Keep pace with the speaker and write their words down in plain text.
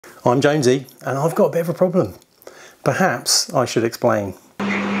I'm Jonesy and I've got a bit of a problem. Perhaps I should explain.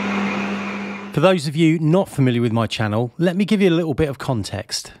 For those of you not familiar with my channel, let me give you a little bit of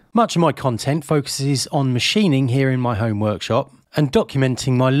context. Much of my content focuses on machining here in my home workshop and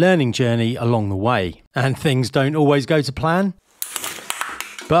documenting my learning journey along the way. And things don't always go to plan,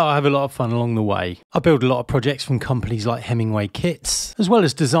 but I have a lot of fun along the way. I build a lot of projects from companies like Hemingway Kits, as well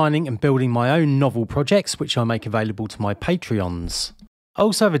as designing and building my own novel projects, which I make available to my Patreons. I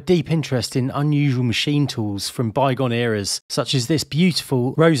also have a deep interest in unusual machine tools from bygone eras, such as this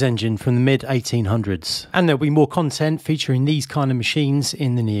beautiful Rose engine from the mid-1800s. And there'll be more content featuring these kind of machines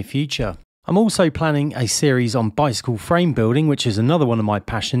in the near future. I'm also planning a series on bicycle frame building, which is another one of my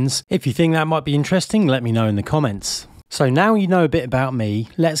passions. If you think that might be interesting, let me know in the comments. So now you know a bit about me,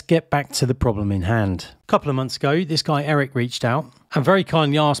 let's get back to the problem in hand. A couple of months ago, this guy Eric reached out and very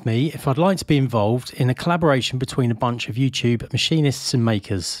kindly asked me if I'd like to be involved in a collaboration between a bunch of YouTube machinists and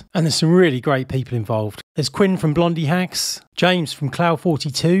makers. And there's some really great people involved. There's Quinn from Blondie Hacks, James from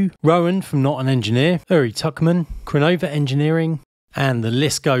Cloud42, Rowan from Not an Engineer, Uri Tuckman, Chronova Engineering, and the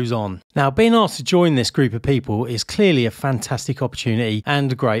list goes on. Now, being asked to join this group of people is clearly a fantastic opportunity and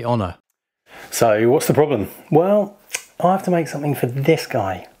a great honour. So what's the problem? Well, I have to make something for this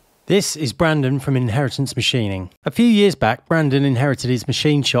guy. This is Brandon from Inheritance Machining. A few years back, Brandon inherited his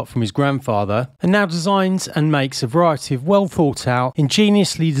machine shop from his grandfather and now designs and makes a variety of well thought out,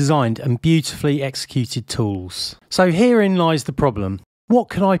 ingeniously designed and beautifully executed tools. So herein lies the problem. What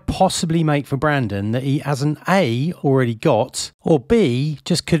can I possibly make for Brandon that he hasn't A, already got, or B,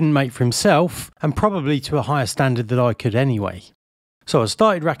 just couldn't make for himself, and probably to a higher standard than I could anyway? So I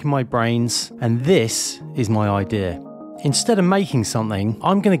started racking my brains, and this is my idea. Instead of making something,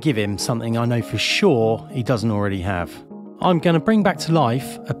 I'm going to give him something I know for sure he doesn't already have. I'm going to bring back to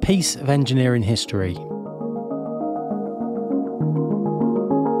life a piece of engineering history.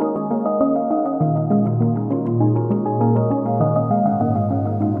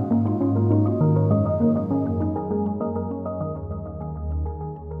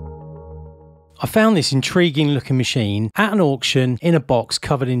 I found this intriguing looking machine at an auction in a box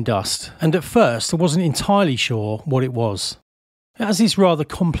covered in dust, and at first I wasn't entirely sure what it was. It has this rather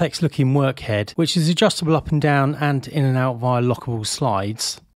complex looking workhead which is adjustable up and down and in and out via lockable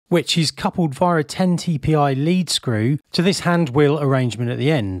slides, which is coupled via a 10 TPI lead screw to this hand wheel arrangement at the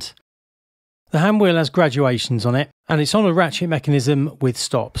end. The hand wheel has graduations on it and it's on a ratchet mechanism with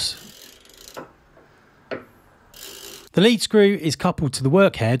stops. The lead screw is coupled to the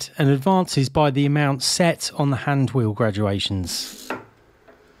workhead and advances by the amount set on the hand wheel graduations.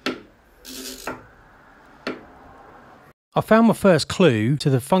 I found my first clue to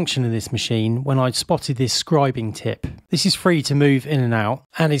the function of this machine when I spotted this scribing tip. This is free to move in and out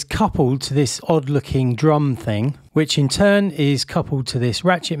and is coupled to this odd looking drum thing, which in turn is coupled to this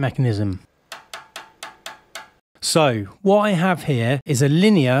ratchet mechanism. So what I have here is a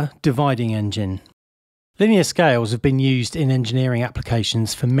linear dividing engine. Linear scales have been used in engineering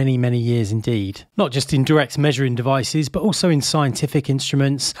applications for many, many years indeed. Not just in direct measuring devices, but also in scientific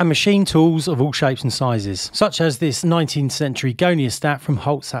instruments and machine tools of all shapes and sizes, such as this 19th century goniostat from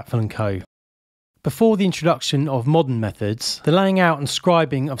Holtz-Apfel & Co. Before the introduction of modern methods, the laying out and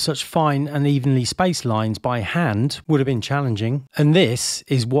scribing of such fine and evenly spaced lines by hand would have been challenging, and this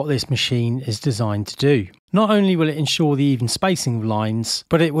is what this machine is designed to do. Not only will it ensure the even spacing of lines,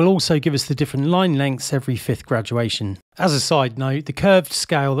 but it will also give us the different line lengths every fifth graduation. As a side note, the curved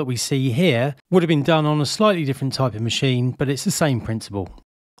scale that we see here would have been done on a slightly different type of machine, but it's the same principle.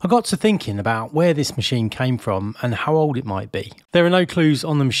 I got to thinking about where this machine came from and how old it might be. There are no clues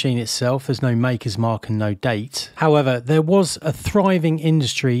on the machine itself, there's no maker's mark and no date. However, there was a thriving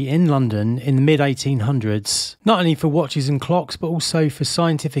industry in London in the mid-1800s, not only for watches and clocks, but also for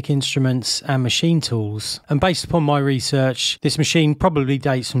scientific instruments and machine tools. And based upon my research, this machine probably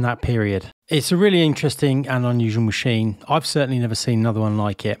dates from that period. It's a really interesting and unusual machine. I've certainly never seen another one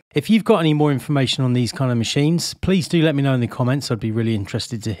like it. If you've got any more information on these kind of machines, please do let me know in the comments. I'd be really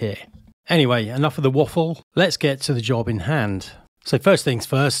interested to hear. Anyway, enough of the waffle. Let's get to the job in hand. So first things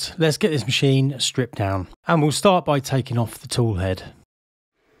first, let's get this machine stripped down. And we'll start by taking off the tool head.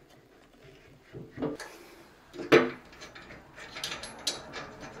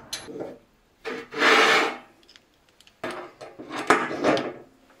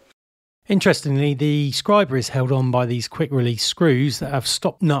 Interestingly, the scriber is held on by these quick release screws that have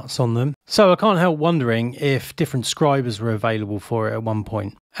stop nuts on them, so I can't help wondering if different scribers were available for it at one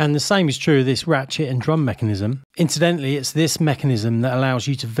point. And the same is true of this ratchet and drum mechanism. Incidentally, it's this mechanism that allows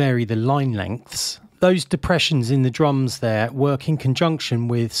you to vary the line lengths. those depressions in the drums there work in conjunction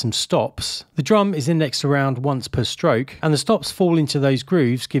with some stops. The drum is indexed around once per stroke, and the stops fall into those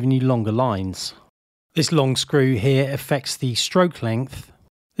grooves, giving you longer lines. This long screw here affects the stroke length.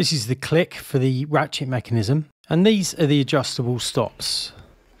 This is the click for the ratchet mechanism, and these are the adjustable stops.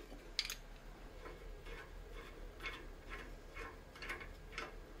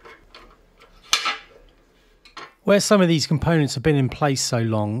 Where some of these components have been in place so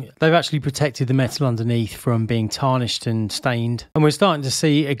long, they've actually protected the metal underneath from being tarnished and stained, and we're starting to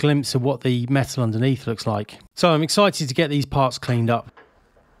see a glimpse of what the metal underneath looks like. So I'm excited to get these parts cleaned up.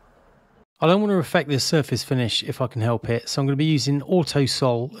 I don't want to affect the surface finish if I can help it, so I'm going to be using auto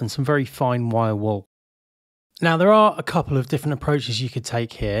sol and some very fine wire wool. Now there are a couple of different approaches you could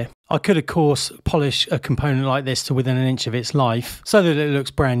take here. I could of course polish a component like this to within an inch of its life so that it looks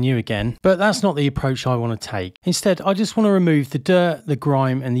brand new again, but that's not the approach I want to take. Instead, I just want to remove the dirt, the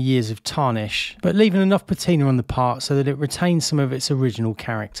grime and the years of tarnish, but leaving enough patina on the part so that it retains some of its original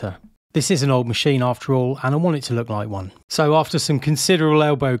character. This is an old machine after all, and I want it to look like one. So after some considerable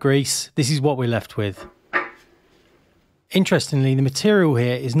elbow grease, this is what we're left with. Interestingly, the material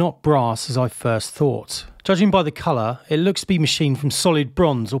here is not brass as I first thought. Judging by the colour, it looks to be machined from solid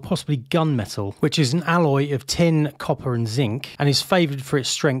bronze or possibly gunmetal, which is an alloy of tin, copper and zinc, and is favoured for its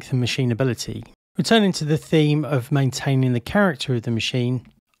strength and machinability. Returning to the theme of maintaining the character of the machine,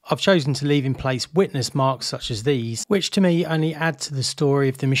 I've chosen to leave in place witness marks such as these, which to me only add to the story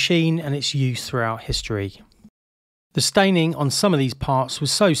of the machine and its use throughout history. The staining on some of these parts was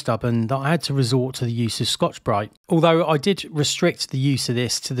so stubborn that I had to resort to the use of Scotch-Brite, although I did restrict the use of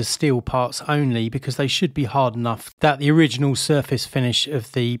this to the steel parts only because they should be hard enough that the original surface finish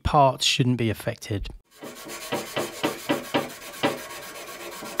of the parts shouldn't be affected.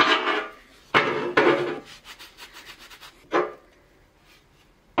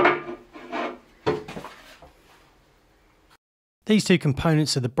 These two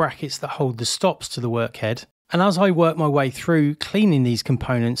components are the brackets that hold the stops to the workhead. And as I work my way through cleaning these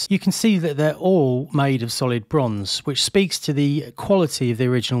components, you can see that they're all made of solid bronze, which speaks to the quality of the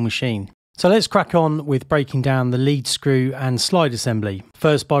original machine. So let's crack on with breaking down the lead screw and slide assembly.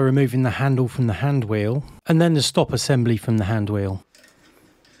 First by removing the handle from the hand wheel, and then the stop assembly from the hand wheel.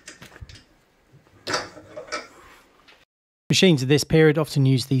 Machines of this period often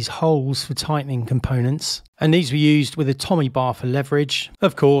use these holes for tightening components, and these were used with a Tommy bar for leverage.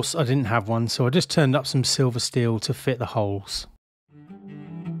 Of course, I didn't have one, so I just turned up some silver steel to fit the holes.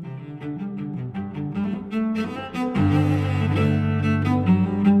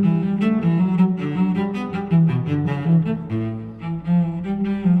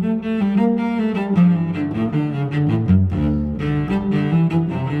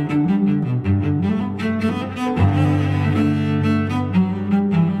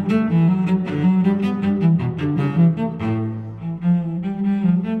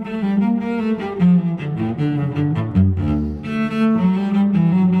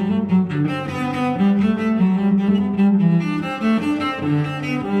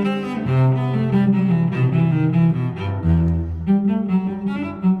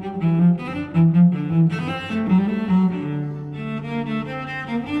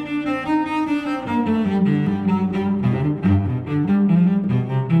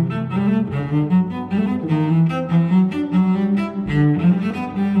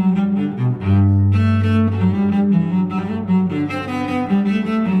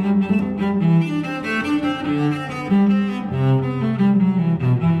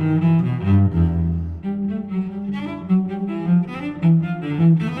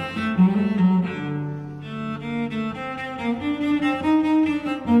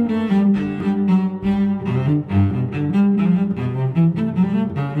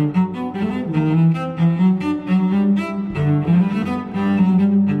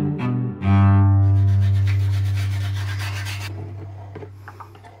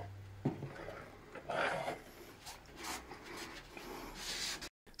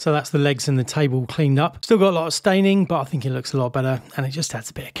 So that's the legs and the table cleaned up. Still got a lot of staining, but I think it looks a lot better and it just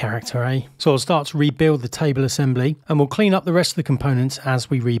adds a bit of character, eh? So I'll start to rebuild the table assembly and we'll clean up the rest of the components as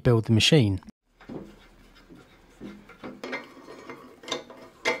we rebuild the machine.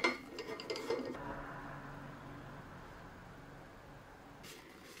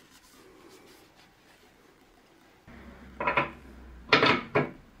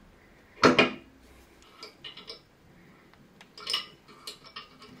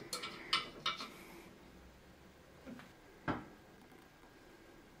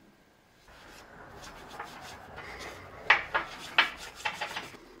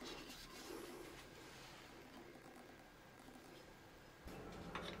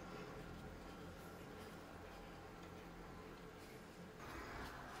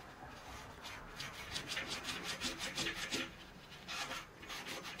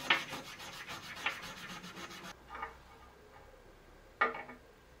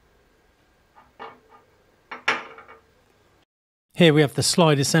 Here we have the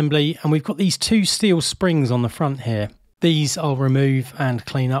slide assembly, and we've got these two steel springs on the front here. These I'll remove and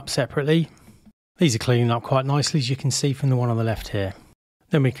clean up separately. These are cleaning up quite nicely, as you can see from the one on the left here.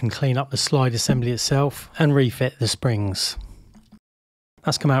 Then we can clean up the slide assembly itself and refit the springs.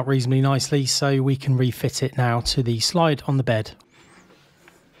 That's come out reasonably nicely, so we can refit it now to the slide on the bed.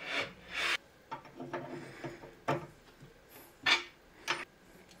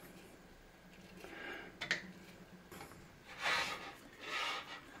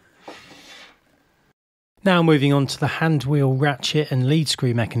 Now moving on to the hand wheel ratchet and lead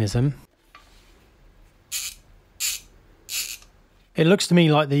screw mechanism. It looks to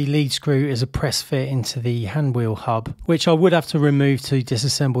me like the lead screw is a press fit into the hand wheel hub, which I would have to remove to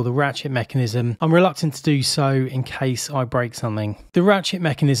disassemble the ratchet mechanism. I'm reluctant to do so in case I break something. The ratchet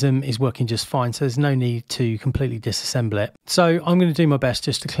mechanism is working just fine, so there's no need to completely disassemble it. So I'm going to do my best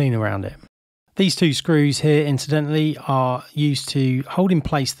just to clean around it. These two screws here, incidentally, are used to hold in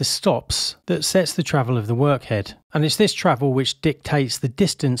place the stops that sets the travel of the workhead. And it's this travel which dictates the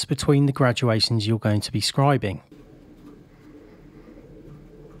distance between the graduations you're going to be scribing.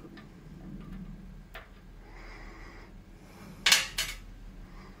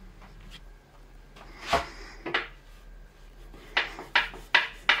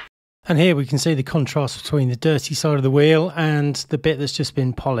 And here we can see the contrast between the dirty side of the wheel and the bit that's just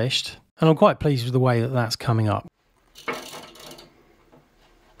been polished. And I'm quite pleased with the way that that's coming up.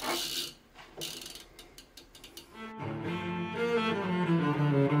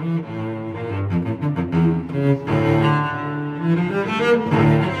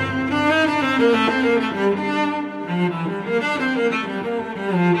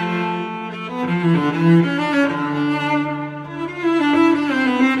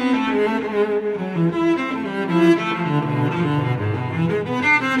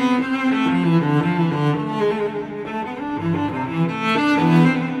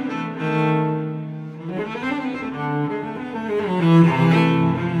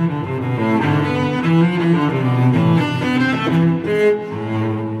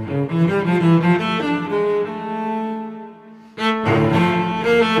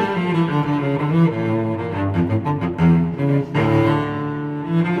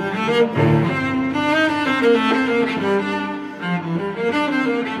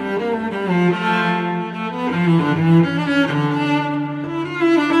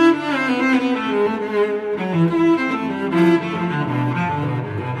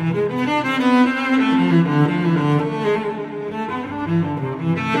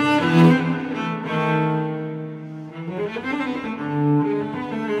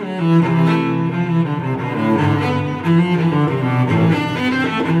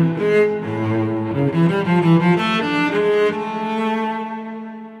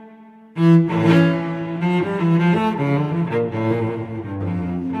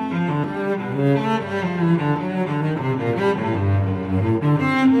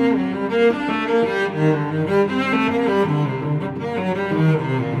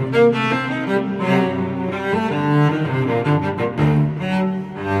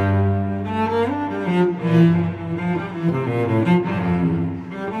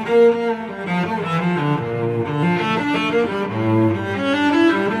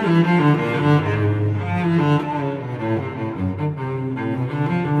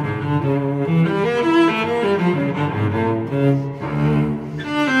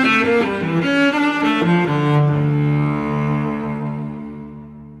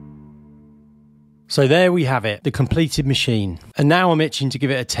 So there we have it, the completed machine. And now I'm itching to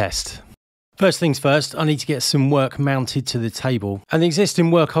give it a test. First things first, I need to get some work mounted to the table. And the existing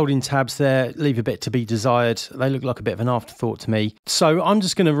work holding tabs there leave a bit to be desired. They look like a bit of an afterthought to me. So I'm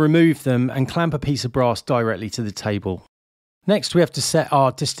just going to remove them and clamp a piece of brass directly to the table. Next we have to set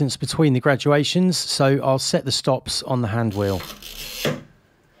our distance between the graduations, so I'll set the stops on the hand wheel.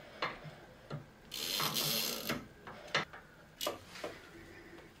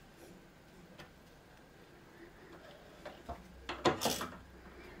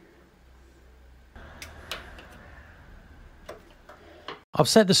 I've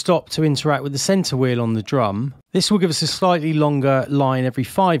set the stop to interact with the centre wheel on the drum. This will give us a slightly longer line every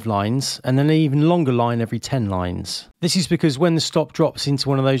 5 lines and an even longer line every 10 lines. This is because when the stop drops into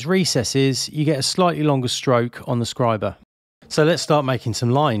one of those recesses, you get a slightly longer stroke on the scriber. So let's start making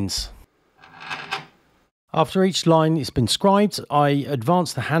some lines. After each line has been scribed, I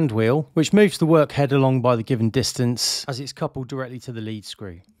advance the hand wheel, which moves the workhead along by the given distance as it's coupled directly to the lead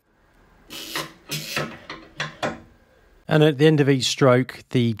screw. And at the end of each stroke,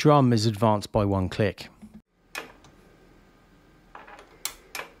 the drum is advanced by 1 click.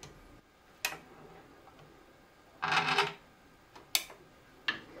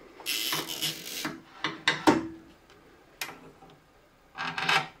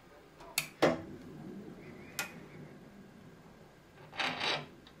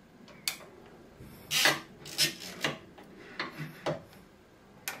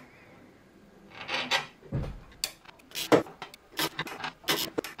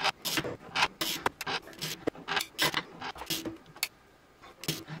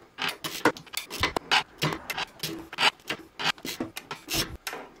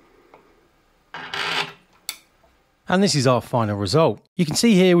 And this is our final result. You can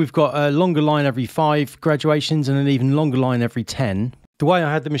see here we've got a longer line every 5 graduations and an even longer line every 10. The way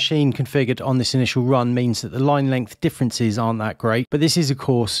I had the machine configured on this initial run means that the line length differences aren't that great, but this is of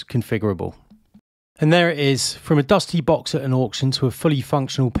course configurable. And there it is, from a dusty box at an auction to a fully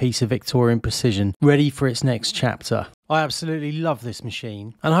functional piece of Victorian precision, ready for its next chapter. I absolutely love this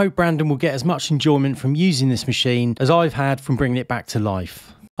machine, and I hope Brandon will get as much enjoyment from using this machine as I've had from bringing it back to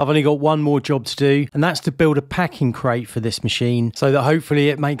life. I've only got one more job to do, and that's to build a packing crate for this machine so that hopefully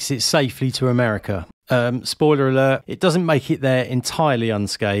it makes it safely to America. Spoiler alert, it doesn't make it there entirely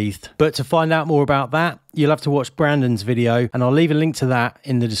unscathed, but to find out more about that, you'll have to watch Brandon's video, and I'll leave a link to that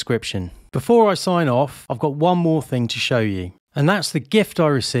in the description. Before I sign off, I've got one more thing to show you, and that's the gift I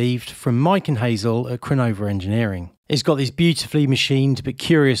received from Mike and Hazel at Chronova Engineering. It's got this beautifully machined but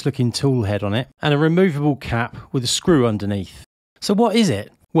curious looking tool head on it, and a removable cap with a screw underneath. So what is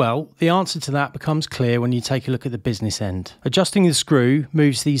it? Well, the answer to that becomes clear when you take a look at the business end. Adjusting the screw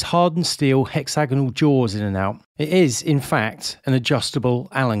moves these hardened steel hexagonal jaws in and out. It is, in fact, an adjustable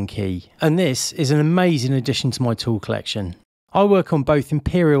Allen key, and this is an amazing addition to my tool collection. I work on both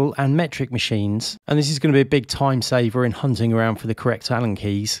imperial and metric machines, and this is going to be a big time saver in hunting around for the correct Allen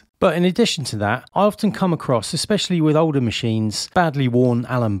keys. But in addition to that, I often come across, especially with older machines, badly worn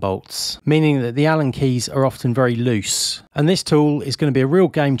Allen bolts, meaning that the Allen keys are often very loose. And this tool is going to be a real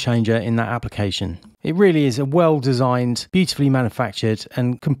game changer in that application. It really is a well-designed, beautifully manufactured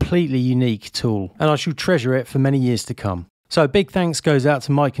and completely unique tool, and I shall treasure it for many years to come. So a big thanks goes out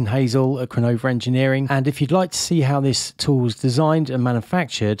to Mike and Hazel at Chronova Engineering, and if you'd like to see how this tool is designed and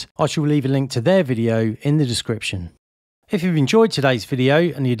manufactured, I shall leave a link to their video in the description. If you've enjoyed today's video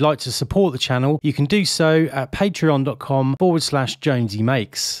and you'd like to support the channel, you can do so at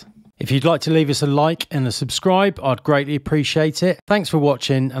patreon.com/JonesyMakes. If you'd like to leave us a like and a subscribe, I'd greatly appreciate it. Thanks for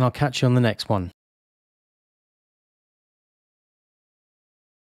watching, and I'll catch you on the next one.